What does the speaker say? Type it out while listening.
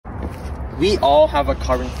We all have a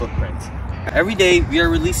carbon footprint. Every day, we are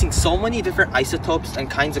releasing so many different isotopes and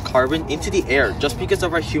kinds of carbon into the air just because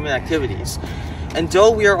of our human activities. And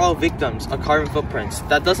though we are all victims of carbon footprints,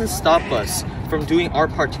 that doesn't stop us from doing our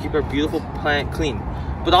part to keep our beautiful planet clean.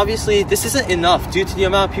 But obviously, this isn't enough due to the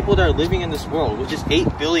amount of people that are living in this world, which is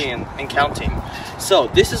 8 billion and counting. So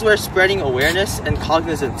this is where spreading awareness and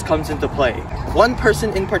cognizance comes into play. One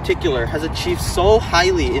person in particular has achieved so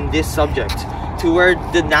highly in this subject to where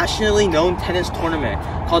the nationally known tennis tournament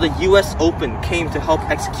called the US Open came to help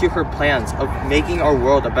execute her plans of making our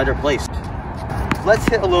world a better place. Let's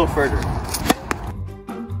hit a little further.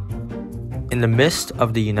 In the midst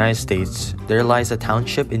of the United States, there lies a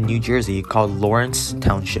township in New Jersey called Lawrence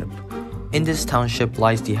Township. In this township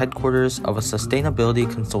lies the headquarters of a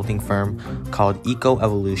sustainability consulting firm called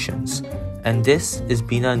Eco-Evolutions, and this is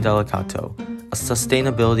Bina Indelicato, a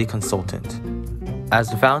sustainability consultant. As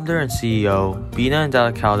the founder and CEO, Bina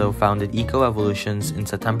Indelicato founded Eco-Evolutions in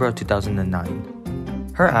September of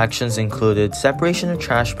 2009. Her actions included separation of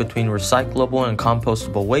trash between recyclable and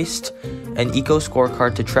compostable waste, an eco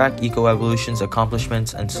scorecard to track Eco-Evolution's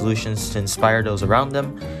accomplishments and solutions to inspire those around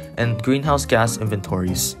them, and greenhouse gas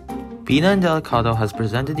inventories. Bina Indelicato has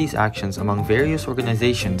presented these actions among various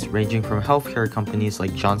organizations ranging from healthcare companies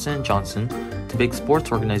like Johnson & Johnson to big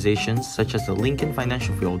sports organizations such as the Lincoln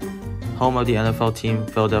Financial Field, home of the NFL team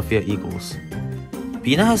Philadelphia Eagles.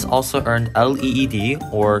 Bina has also earned LEED,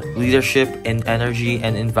 or Leadership in Energy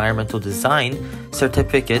and Environmental Design,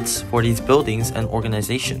 certificates for these buildings and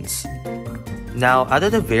organizations. Now, out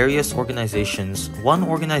of the various organizations, one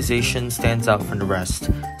organization stands out from the rest,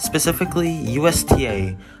 specifically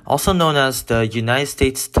USTA, also known as the United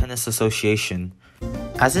States Tennis Association.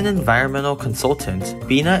 As an environmental consultant,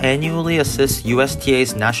 Bina annually assists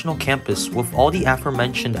USTA's national campus with all the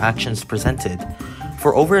aforementioned actions presented.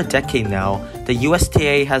 For over a decade now, the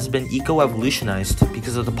USTA has been eco-evolutionized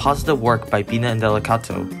because of the positive work by Bina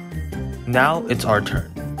Indelicato. Now it's our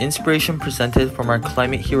turn. Inspiration presented from our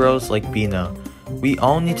climate heroes like Bina. We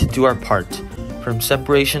all need to do our part, from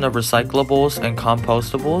separation of recyclables and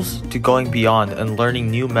compostables to going beyond and learning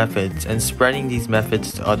new methods and spreading these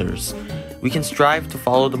methods to others. We can strive to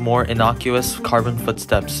follow the more innocuous carbon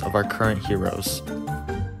footsteps of our current heroes.